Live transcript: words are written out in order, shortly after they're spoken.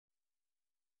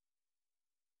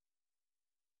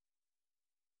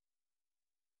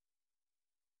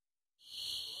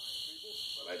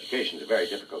Education's a very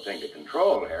difficult thing to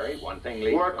control, Harry. One thing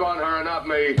leads... Work on her, not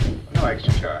me. No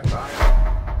extra charge.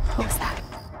 What was that?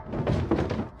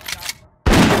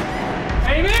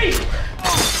 Amy!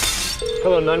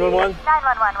 Hello, 911?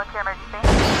 911, what's your emergency?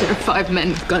 There are 5 men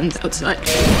with guns outside.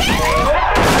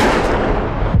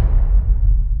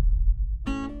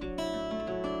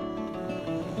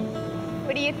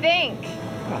 What do you think?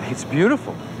 Oh, it's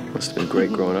beautiful. Must have been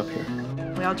great growing up here.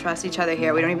 We all trust each other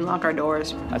here. We don't even lock our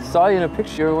doors. I saw you in a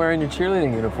picture. You were wearing your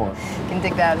cheerleading uniform. I can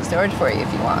take that out of storage for you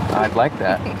if you want. I'd like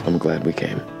that. I'm glad we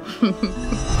came.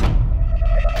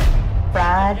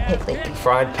 Fried pickle.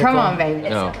 Fried pickle? Come on, baby.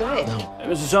 No. It's good. No.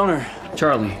 Mr. Sumner,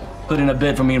 Charlie, put in a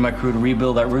bid for me and my crew to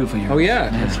rebuild that roof of yours. Oh,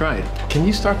 yeah, that's right. Can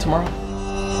you start tomorrow?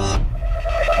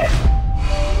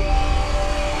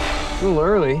 A little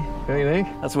early, don't you think?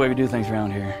 That's the way we do things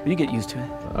around here. You get used to it.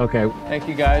 Okay. Thank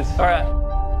you, guys. All right.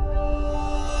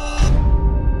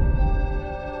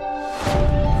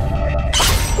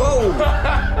 Whoa!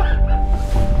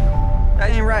 That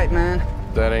ain't right, man.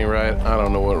 That ain't right. I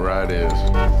don't know what right is.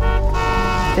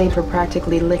 They were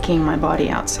practically licking my body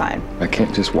outside. I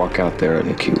can't just walk out there and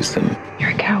accuse them. You're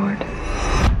a coward.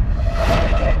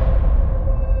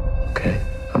 Okay,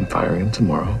 I'm firing him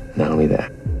tomorrow. Not only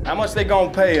that. How much they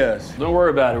gonna pay us? Don't worry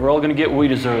about it. We're all gonna get what we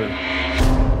deserve.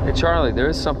 Hey, Charlie, there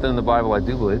is something in the Bible I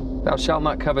do believe. Thou shalt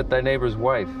not covet thy neighbor's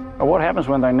wife. Or what happens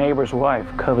when thy neighbor's wife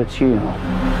covets you?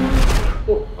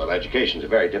 Well, education's a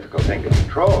very difficult thing to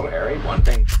control, Harry. One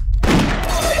thing...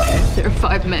 There are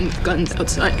 5 men with guns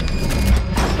outside.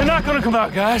 They're not gonna come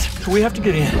out, guys. We have to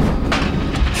get in.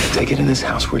 If they get in this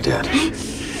house, we're dead.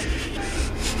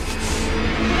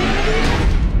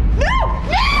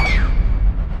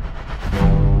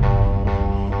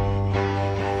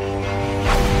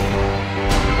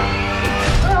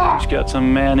 He's got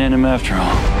some man in him after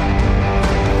all.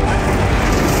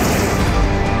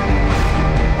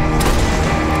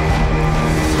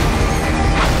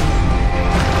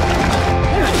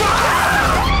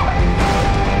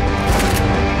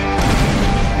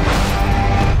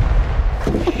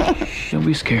 Don't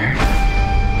be scared.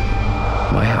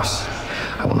 My house.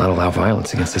 I will not allow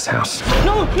violence against this house.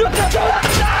 No!